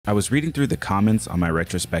I was reading through the comments on my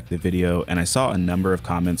retrospective video and I saw a number of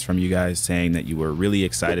comments from you guys saying that you were really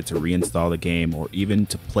excited to reinstall the game or even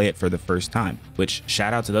to play it for the first time, which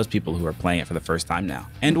shout out to those people who are playing it for the first time now.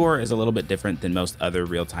 EndWar is a little bit different than most other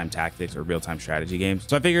real-time tactics or real-time strategy games,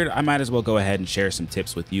 so I figured I might as well go ahead and share some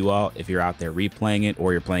tips with you all if you're out there replaying it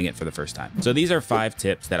or you're playing it for the first time. So these are 5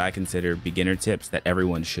 tips that I consider beginner tips that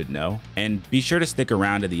everyone should know, and be sure to stick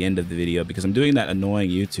around to the end of the video because I'm doing that annoying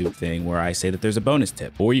YouTube thing where I say that there's a bonus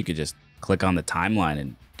tip, or you could just click on the timeline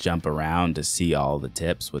and jump around to see all the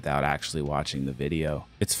tips without actually watching the video.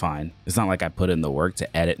 It's fine. It's not like I put in the work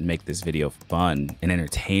to edit and make this video fun and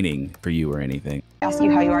entertaining for you or anything. Ask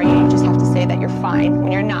you how you are, you just have to say that you're fine when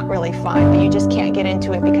you're not really fine, but you just can't get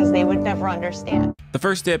into it because they would never understand. The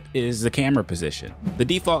first tip is the camera position. The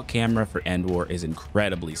default camera for EndWar is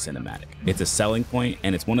incredibly cinematic. It's a selling point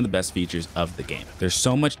and it's one of the best features of the game. There's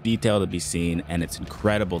so much detail to be seen and it's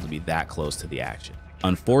incredible to be that close to the action.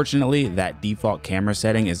 Unfortunately, that default camera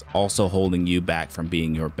setting is also holding you back from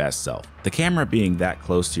being your best self. The camera being that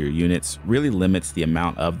close to your units really limits the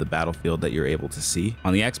amount of the battlefield that you're able to see.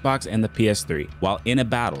 On the Xbox and the PS3, while in a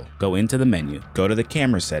battle, go into the menu, go to the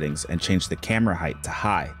camera settings, and change the camera height to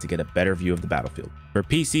high to get a better view of the battlefield. For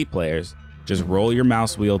PC players, just roll your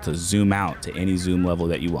mouse wheel to zoom out to any zoom level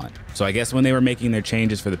that you want. So I guess when they were making their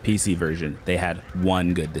changes for the PC version, they had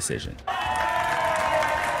one good decision.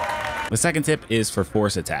 The second tip is for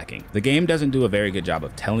force attacking. The game doesn't do a very good job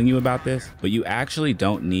of telling you about this, but you actually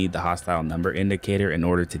don't need the hostile number indicator in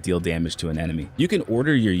order to deal damage to an enemy. You can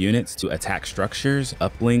order your units to attack structures,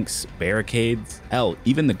 uplinks, barricades, hell,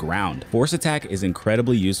 even the ground. Force attack is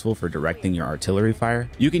incredibly useful for directing your artillery fire.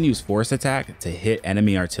 You can use force attack to hit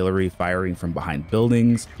enemy artillery firing from behind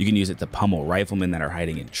buildings. You can use it to pummel riflemen that are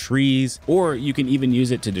hiding in trees, or you can even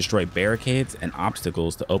use it to destroy barricades and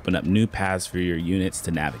obstacles to open up new paths for your units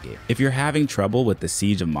to navigate. If you're having trouble with the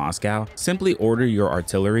siege of Moscow, simply order your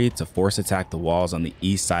artillery to force attack the walls on the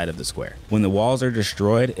east side of the square. When the walls are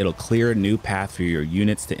destroyed, it'll clear a new path for your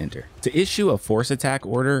units to enter. To issue a force attack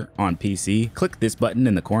order on PC, click this button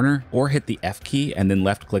in the corner or hit the F key and then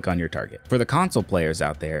left click on your target. For the console players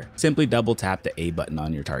out there, simply double tap the A button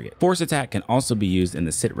on your target. Force attack can also be used in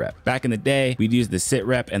the sit rep. Back in the day, we'd use the sit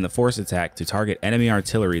rep and the force attack to target enemy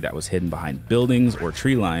artillery that was hidden behind buildings or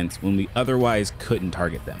tree lines when we otherwise couldn't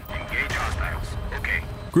target them.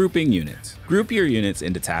 Grouping units. Group your units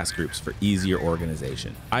into task groups for easier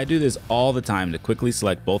organization. I do this all the time to quickly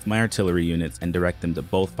select both my artillery units and direct them to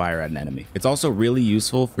both fire at an enemy. It's also really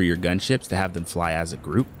useful for your gunships to have them fly as a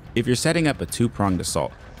group. If you're setting up a two-pronged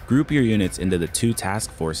assault, group your units into the 2 task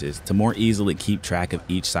forces to more easily keep track of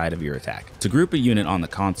each side of your attack. To group a unit on the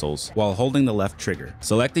consoles, while holding the left trigger,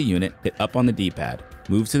 select a unit, hit up on the D-pad,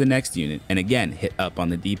 move to the next unit, and again hit up on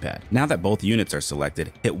the D-pad. Now that both units are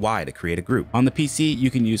selected, hit Y to create a group. On the PC,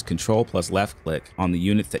 you can use Control plus left click on the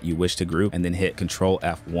units that you wish to group and then hit Control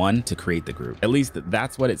F1 to create the group. At least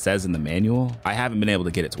that's what it says in the manual. I haven't been able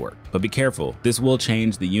to get it to work, but be careful. This will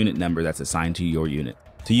change the unit number that's assigned to your unit.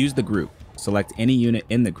 To use the group, select any unit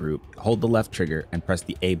in the group, hold the left trigger, and press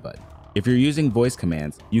the A button. If you're using voice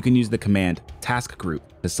commands, you can use the command task group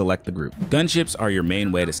to select the group. Gunships are your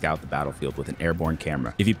main way to scout the battlefield with an airborne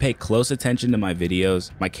camera. If you pay close attention to my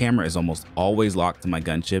videos, my camera is almost always locked to my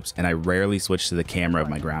gunships and I rarely switch to the camera of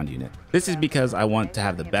my ground unit. This is because I want to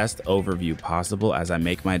have the best overview possible as I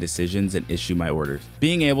make my decisions and issue my orders.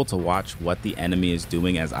 Being able to watch what the enemy is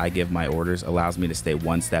doing as I give my orders allows me to stay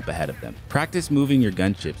one step ahead of them. Practice moving your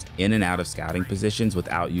gunships in and out of scouting positions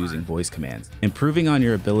without using voice commands. Improving on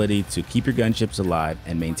your ability to keep your gunships alive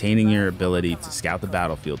and maintaining your ability to scout the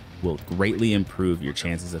battlefield will greatly improve your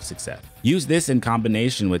chances of success. Use this in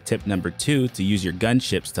combination with tip number 2 to use your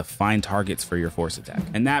gunships to find targets for your force attack.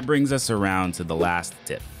 And that brings us around to the last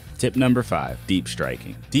tip. Tip number 5, deep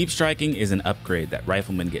striking. Deep striking is an upgrade that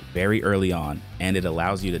riflemen get very early on, and it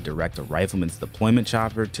allows you to direct a rifleman's deployment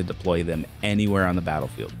chopper to deploy them anywhere on the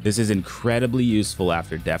battlefield. This is incredibly useful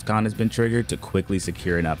after DEFCON has been triggered to quickly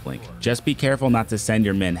secure an uplink. Just be careful not to send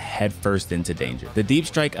your men headfirst into danger. The deep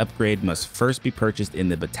strike upgrade must first be purchased in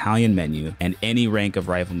the battalion menu, and any rank of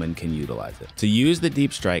rifleman can utilize it. To use the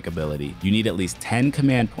deep strike ability, you need at least 10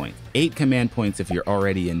 command points, 8 command points if you're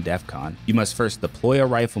already in DEFCON. You must first deploy a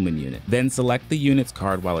rifleman unit, then select the unit's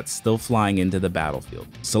card while it's still flying into the battlefield.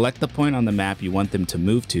 Select the point on the map you you want them to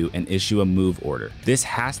move to and issue a move order. This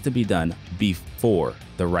has to be done before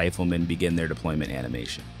the riflemen begin their deployment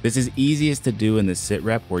animation. This is easiest to do in the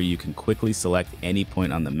sitrep where you can quickly select any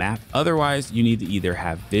point on the map. Otherwise, you need to either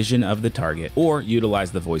have vision of the target or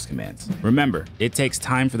utilize the voice commands. Remember, it takes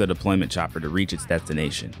time for the deployment chopper to reach its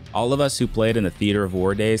destination. All of us who played in the theater of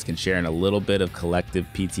war days can share in a little bit of collective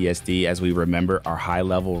PTSD as we remember our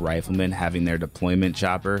high-level riflemen having their deployment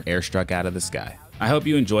chopper airstruck out of the sky. I hope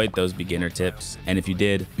you enjoyed those beginner tips, and if you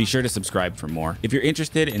did, be sure to subscribe for more. If you're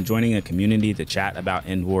interested in joining a community to chat about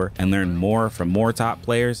EndWar and learn more from more top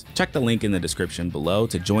players, check the link in the description below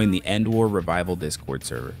to join the EndWar Revival Discord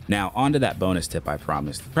server. Now, on to that bonus tip I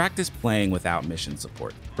promised. Practice playing without mission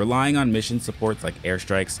support. Relying on mission supports like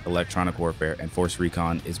airstrikes, electronic warfare, and force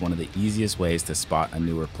recon is one of the easiest ways to spot a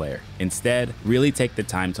newer player. Instead, really take the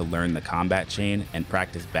time to learn the combat chain and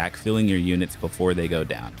practice backfilling your units before they go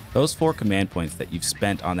down. Those 4 command points that you've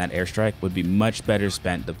spent on that airstrike would be much better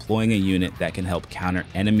spent deploying a unit that can help counter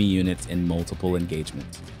enemy units in multiple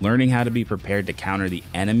engagements. Learning how to be prepared to counter the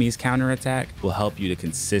enemy's counterattack will help you to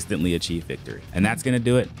consistently achieve victory. And that's going to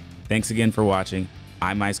do it. Thanks again for watching.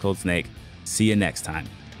 I'm Ice Cold Snake. See you next time.